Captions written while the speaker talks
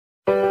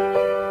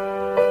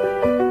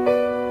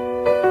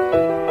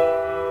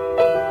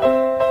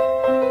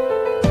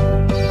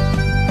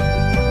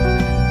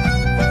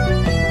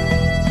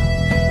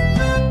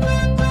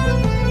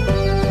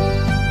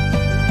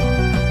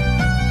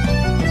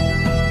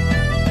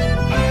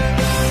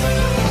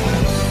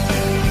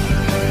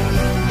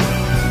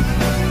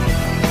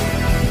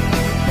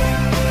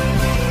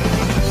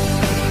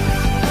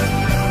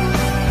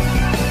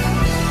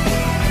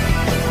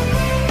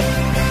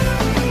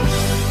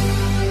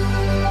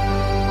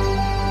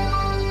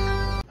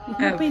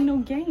no pain, no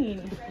gain.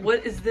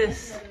 What is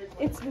this?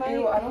 It's my...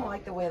 Ew, I don't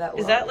like the way that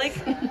looks. Is that like,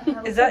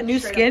 is that new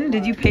skin?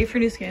 Did you pay for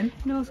new skin?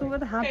 No, so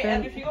what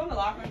happened? If you go in the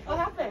locker room, What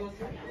happened?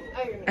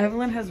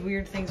 Evelyn has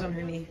weird things on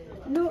her knee.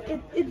 No,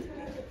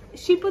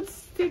 she puts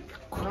thick...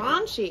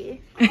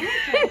 Crunchy.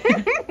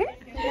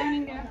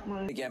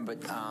 Again,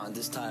 but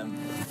this time,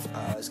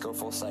 let's go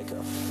full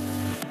psycho.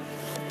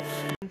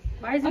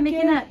 Why is it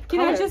making that Can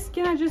color?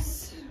 I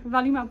just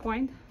value my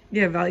point?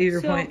 Yeah, value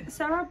your point.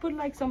 Sarah put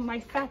like my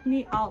fat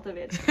knee out of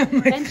it. Oh my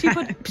Then she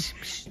God. put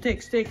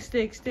stick. So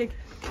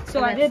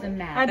And I that's did, the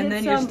mat. I did And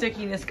then your some,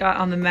 stickiness got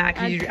on the mat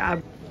because your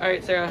ab. All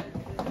right, Sarah.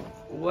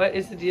 What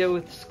is the deal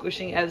with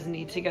squishing Ev's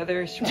knee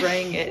together,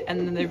 spraying it,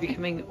 and then they're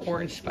becoming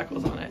orange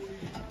speckles on it?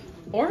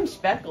 Orange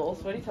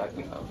speckles? What are you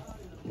talking about?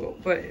 Well,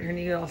 but her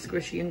knee all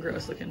squishy and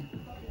gross looking.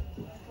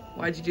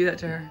 Why'd you do that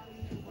to her?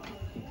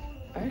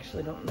 I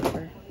actually don't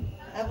remember.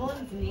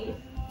 Evelyn's knee.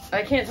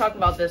 I can't talk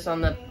about this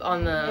on the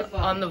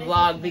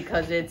vlog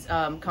because it's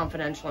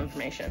confidential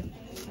information.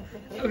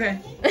 Okay,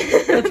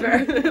 that's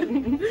fair.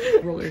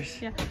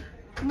 Rollers. Yeah.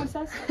 What's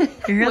that?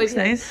 Your hair looks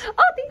nice.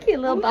 Oh, thank you,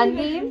 little bun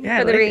game Yeah,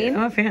 for the I like rain. it.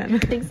 I'm a fan.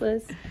 Thanks,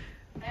 Liz.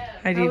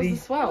 Hi, How was Dee the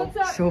swell?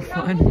 So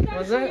fun.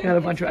 Was it? Got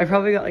a bunch of. I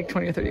probably got like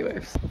 20 or 30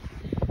 waves.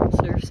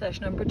 Surf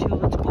session number 2.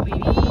 Let's go,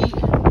 baby.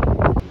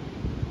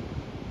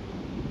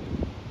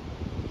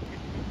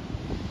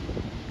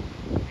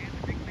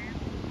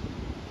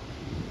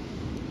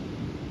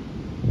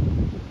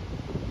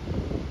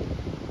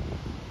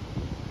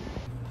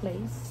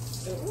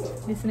 Place.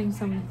 Listening to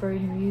some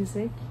bird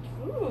music.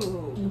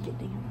 Ooh. And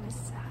getting a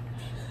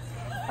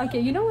massage. Okay,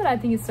 you know what I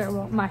think is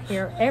terrible? My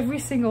hair every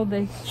single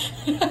day.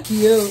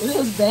 Yo,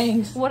 those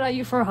bangs. What are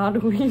you for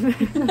Halloween?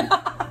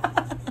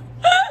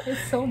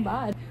 It's so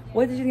bad.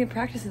 What did you think of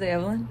practice today,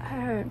 Evelyn?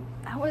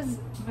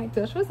 My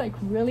touch was like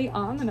really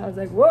on, and I was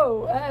like,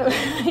 whoa.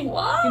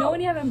 Wow. You know when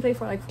you haven't played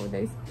for like 4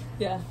 days?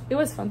 Yeah. It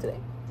was fun today.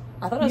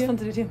 I thought it was fun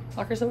to do too.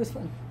 Soccer's always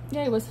fun.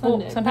 Yeah, it was fun. Well,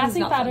 The sometimes it's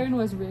passing not fun. pattern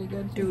was really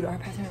good. Dude, our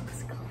pattern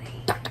was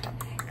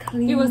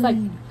clean. It was like,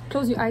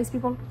 close your eyes,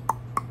 people.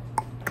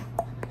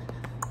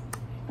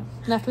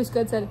 And after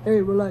Scott said, hey,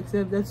 relax,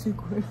 Ev, that's too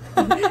quick.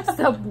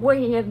 Stop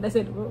winging it. And I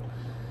said, whoa.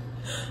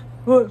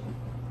 What?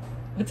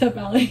 What's up,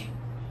 Allie?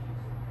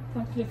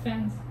 Talk to the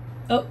fans.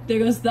 Oh, there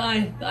goes the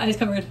eye. The eye's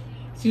covered.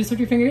 So you switch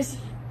your fingers?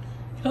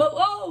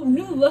 Oh,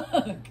 new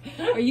look.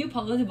 Are you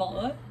Paulo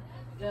Dybala?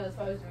 Yeah, that's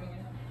why I was doing it.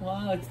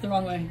 Wow, it's the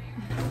wrong way.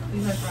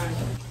 He's my friend.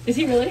 Is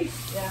he really?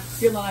 Yeah.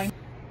 You're lying.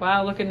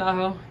 Wow, look at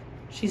Naho.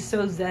 She's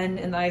so zen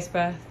in the ice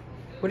bath.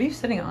 What are you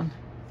sitting on?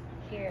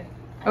 Here.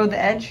 Oh, the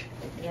edge?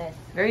 Yes.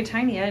 Very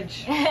tiny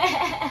edge.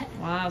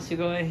 Wow,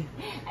 sugoi.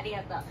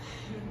 Arigato.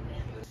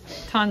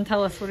 Tan,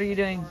 tell us, what are you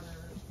doing?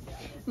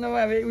 No,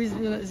 it was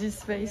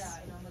his face.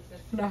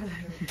 No.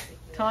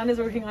 Tan is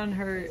working on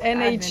her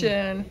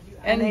NHN.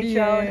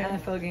 NHL and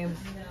NFL games.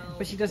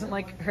 But she doesn't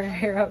like her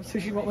hair up, so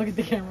she won't look at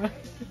the camera.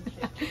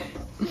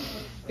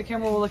 The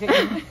camera will look at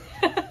you.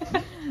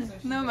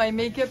 No, my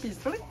makeup is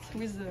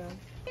with the...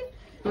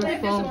 What?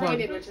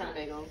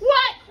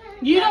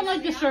 You don't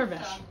like the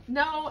service?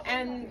 No,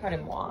 and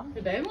Pardon-moi.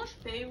 they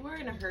were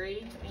in a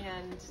hurry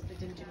and they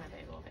didn't do my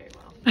bagel very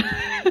well.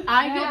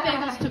 I get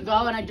bagels to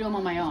go and I do them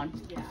on my own.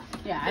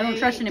 Yeah, I don't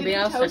trust anybody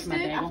else touch my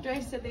bagel. After I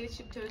said they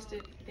should toast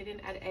it, they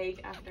didn't add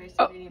egg. After I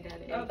said they didn't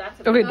add egg. Oh,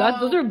 that's Okay,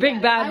 those are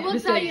big bad I will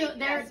mistakes. tell you,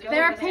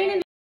 they're a pain in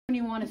the when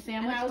you want a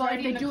sandwich, And I was but if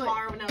already they in the do it,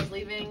 car when I was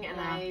leaving, and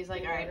I was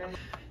like, all right.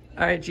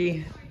 All right,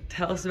 G,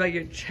 tell us about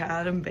your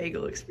Chatham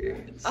bagel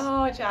experience.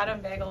 Oh, Chatham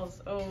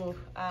Bagels. Oh,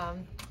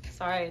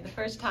 sorry. The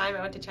first time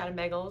I went to Chatham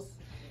Bagels,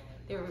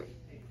 they were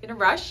in a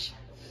rush.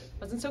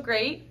 Wasn't so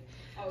great.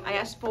 I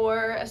asked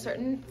for a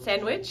certain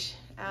sandwich.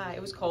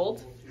 It was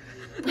cold.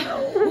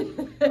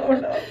 Oh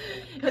no.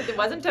 It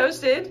wasn't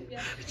toasted.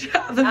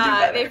 Chatham, do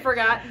better. They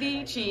forgot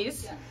the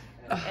cheese.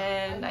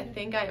 And I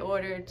think I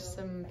ordered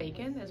some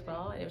bacon as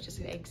well. And it was just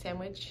an egg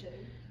sandwich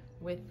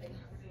with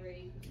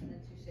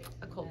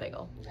a cold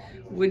bagel.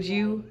 Would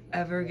you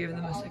ever give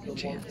them a second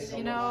chance?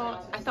 You know,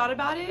 I thought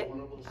about it,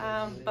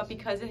 but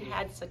because it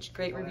had such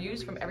great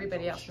reviews from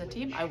everybody else on the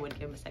team, I would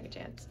give them a second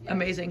chance.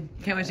 Amazing.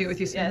 Can't wait to do it with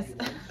you soon.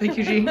 Yes. Thank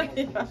you, G.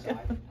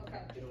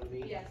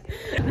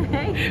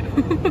 Hey.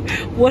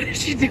 What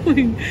is she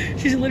doing?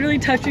 She's literally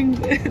touching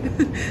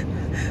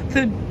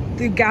the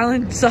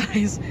gallon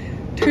size,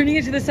 turning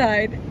it to the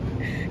side,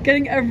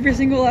 getting every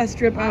single last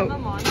strip out. I'm a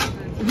monster.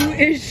 Who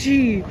is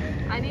she?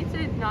 I need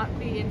to not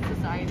be in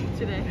society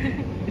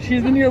today.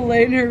 She's gonna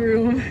lay in her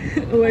room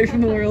away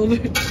from the world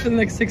for the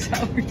next 6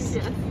 hours.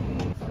 Yes.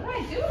 What do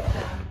I do with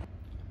them?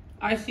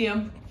 I see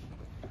him.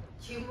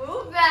 You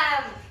move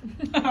them!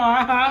 Move them,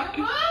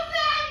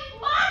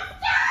 monster!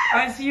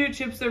 I see your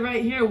chips, they're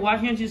right here. Why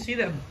can't you see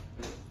them?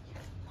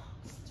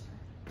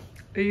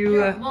 Are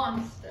you,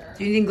 Monster.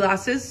 do you need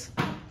glasses?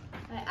 I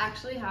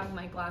actually have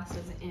my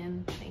glasses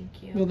in,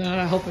 thank you. Well, they're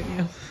not helping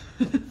you.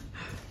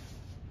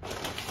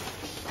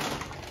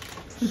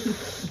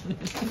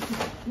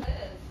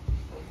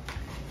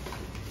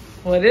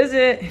 What is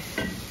it?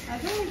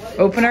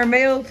 Open our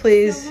mail,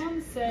 please.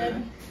 Someone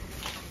said,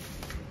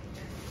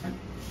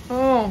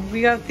 Oh, Oh,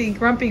 we got the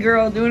grumpy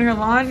girl doing her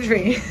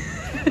laundry. I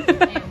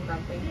am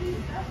grumpy.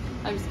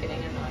 I'm just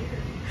kidding,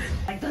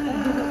 I'm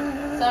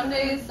not. Some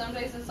days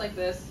it's like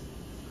this.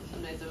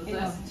 Some days it was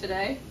this.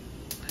 Today,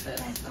 this.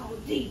 Let's go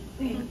deep.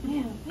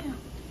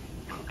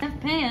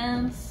 Have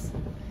pants.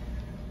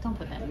 Don't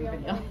put that in your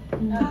video.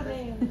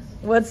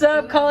 What's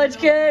up, college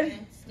kid?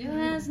 Stu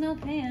has no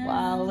pants.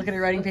 Wow, look at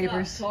her writing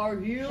papers. Should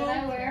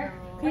I wear?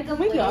 Can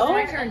we go?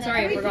 My turn.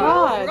 Sorry, I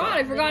forgot.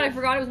 I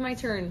forgot it was my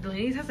turn.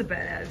 Delaney has a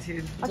bad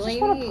attitude. I just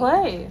want to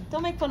play.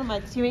 Don't make fun of my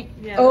teammate.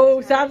 Yeah,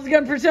 oh, Sab's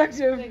getting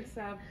protective. thanks,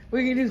 Sab. What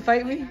are you gonna do?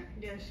 Fight me?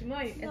 Yeah, she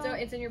might.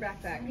 It's in your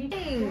backpack.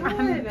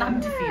 I'm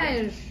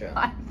defeated.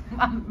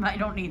 I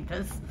don't need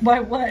this. Why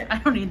what? I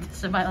don't need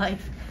this in my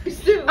life.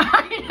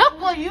 I know.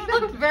 Well, you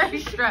looked very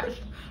stressed.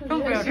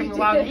 Don't feel like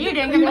while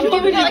eating. And you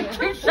gave me like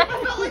 2 seconds.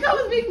 I felt like I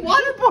was being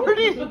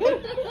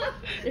waterboarded.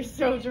 You're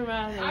so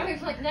dramatic. I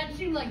was like, that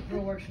seemed like your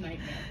worst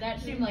nightmare.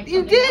 That seemed like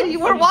You did. You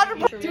were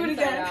waterboarded. Do it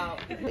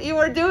again. You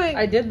were doing.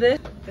 I did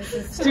this.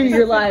 Stu,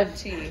 you're live.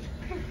 Stu,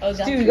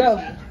 go.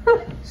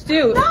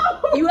 Stu,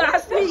 you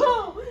asked me.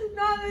 No,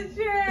 not the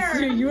chair.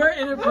 Stu, you are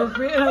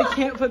inappropriate and I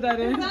can't put that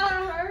in.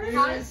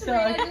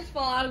 I just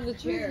fall out of the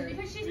chair.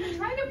 Because she's been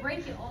trying to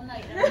break it all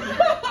night. And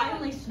I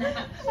finally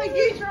snapped. I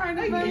keep trying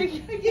to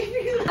break.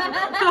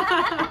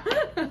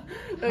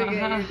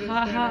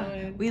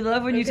 We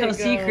love when you Okay, tell go.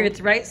 secrets,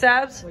 right,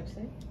 Sabs?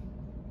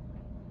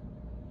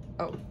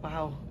 Oh,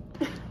 wow.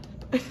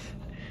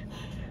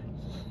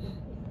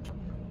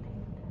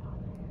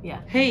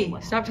 Yeah. Hey,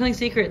 stop telling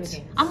secrets.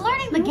 I'm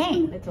learning the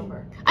game. It's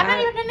over. I'm not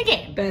even in the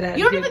game. Bad attitude.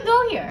 You don't even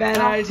go here. Bad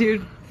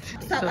attitude.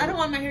 Stop. I don't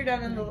want my hair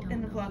down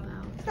in the club.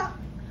 Stop.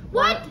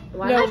 What?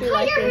 Why I don't you cut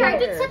like your your hair. I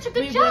did hair? such a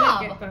good We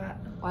job. wouldn't get that.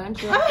 Why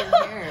don't you like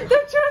your hair? The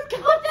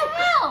truth What the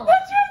hell? comes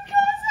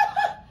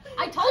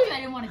I told you I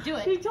didn't want to do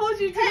She it. told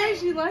you today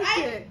she liked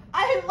it.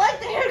 I didn't like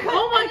the haircut.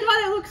 Oh my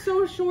god, it looks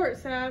so short,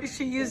 Sam.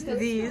 She used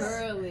these.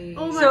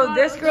 Oh my So god,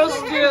 this it girl looks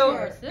so Stu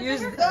short.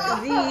 used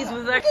these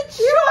with like.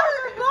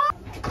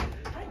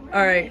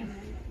 All right,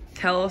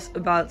 tell us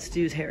about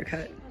Stu's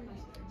haircut.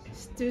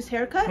 Stu's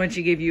haircut? When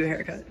she gave you a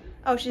haircut.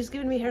 Oh, she's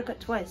given me a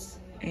haircut twice.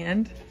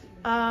 And?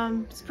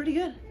 It's pretty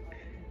good.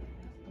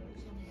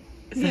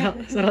 Is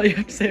that all you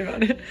have to say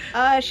about it?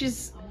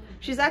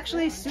 She's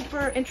actually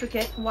super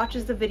intricate,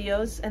 watches the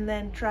videos, and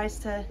then tries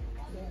to...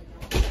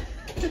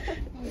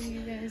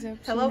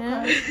 Hello,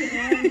 Carl.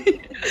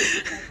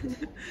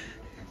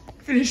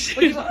 Finish.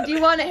 Do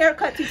you want a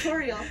haircut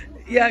tutorial?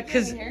 Yeah,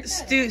 because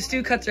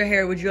Stu cuts her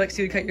hair. Would you like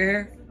Stu to cut your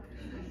hair?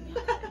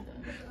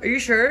 Are you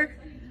sure?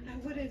 I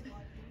wouldn't.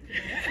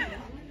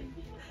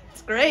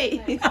 It's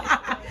great.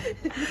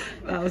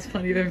 That was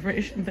plenty of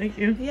information. Thank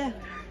you. Yeah,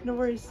 no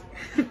worries.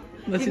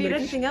 Unless Do you need like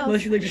anything else?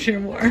 Unless you'd like to share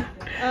more.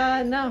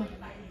 No.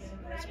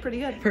 It's pretty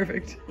good.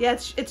 Perfect. Yeah,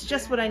 it's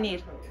just what I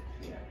need,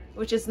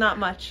 which is not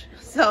much.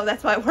 So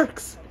that's why it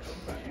works.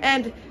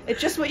 And it's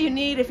just what you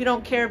need if you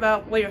don't care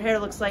about what your hair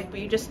looks like, but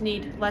you just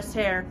need less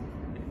hair.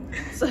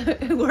 So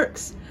it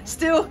works.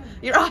 Stu,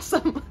 you're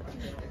awesome.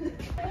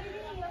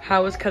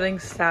 How was cutting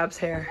Sab's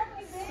hair?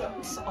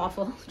 It's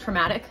awful.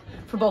 Traumatic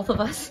for both of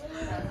us.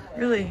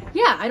 Really?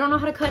 Yeah, I don't know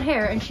how to cut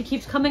hair, and she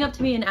keeps coming up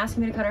to me and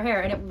asking me to cut her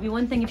hair, and it would be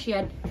one thing if she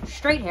had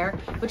straight hair,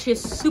 but she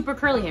has super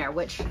curly hair,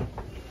 which I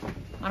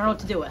don't know what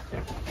to do with.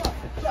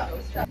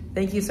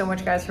 Thank you so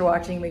much, guys, for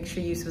watching. Make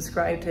sure you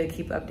subscribe to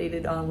keep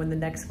updated on when the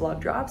next vlog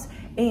drops,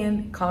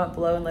 and comment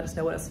below and let us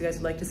know what else you guys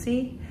would like to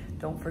see.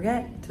 Don't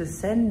forget to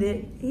send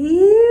it.